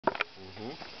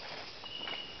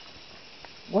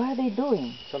What are they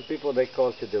doing? Some people, they call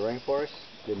it the rainforest,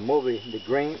 the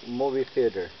green movie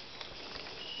theater.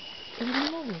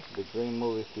 The green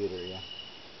movie theater, yeah.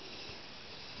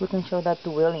 We can show that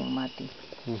to William, Mati.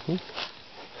 Mm-hmm.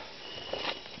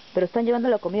 Pero están llevando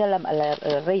la comida a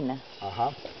la reina.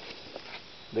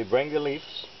 They bring the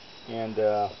leaves, and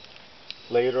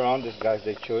later on, these guys,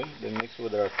 they chew it. They mix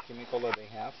with their chemical that they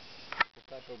have, the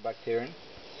type of bacterium.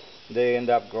 They end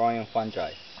up growing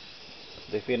fungi.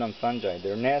 They feed on fungi.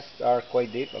 Their nests are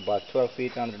quite deep, about 12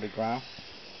 feet under the ground.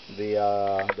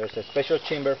 There's a special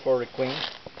chamber for the queen.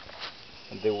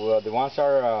 The ones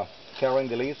are carrying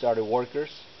the leaves are the workers,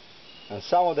 and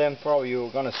some of them probably you're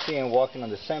going to see them walking in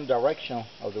the same direction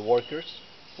of the workers,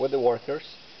 with the workers,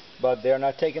 but they're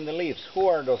not taking the leaves. Who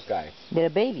are those guys? They're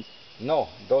babies. No,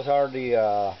 those are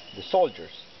the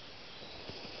soldiers,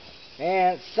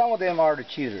 and some of them are the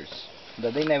cheaters.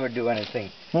 That they never do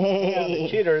anything. And the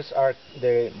cheaters are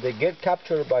they get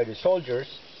captured by the soldiers,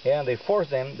 and they force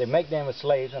them, they make them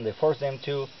slaves, and they force them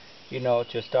to,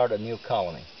 to start a new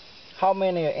colony. How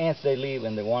many ants they live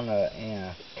in the one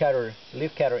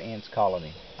leafcutter ants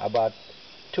colony? About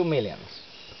 2 million.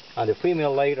 And the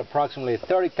female laid approximately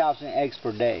 30,000 eggs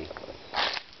per day.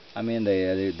 I mean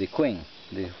the queen,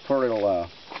 the fertile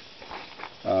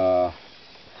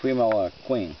female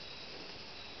queen.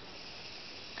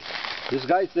 These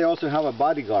guys, they also have a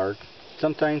bodyguard.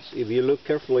 Sometimes, if you look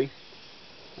carefully,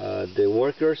 the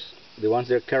workers, the ones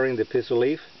that are carrying the piece of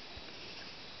leaf,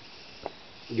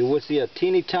 you will see a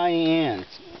teeny tiny ant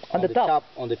on the top.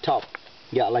 On the top.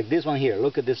 Yeah, like this one here.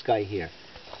 Look at this guy here.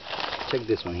 Check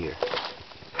this one here.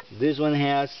 This one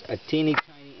has a teeny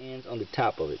tiny ant on the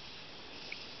top of it.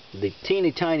 The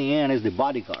teeny tiny ant is the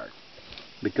bodyguard,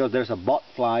 because there's a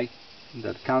botfly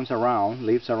that comes around,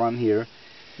 lives around here.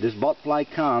 This botfly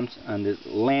comes and it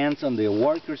lands on the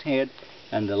worker's head,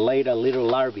 and they laid a little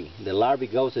larvae. The larvae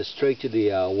goes straight to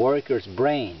the worker's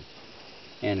brain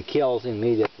and kills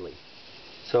immediately.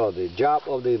 So the job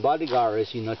of the bodyguard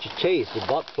is, to chase the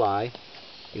botfly,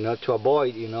 to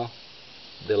avoid,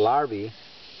 the larvae,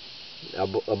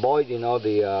 avoid,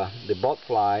 the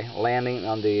botfly landing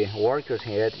on the worker's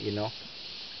head,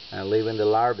 and leaving the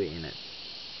larvae in it.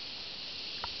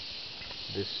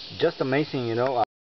 This just amazing,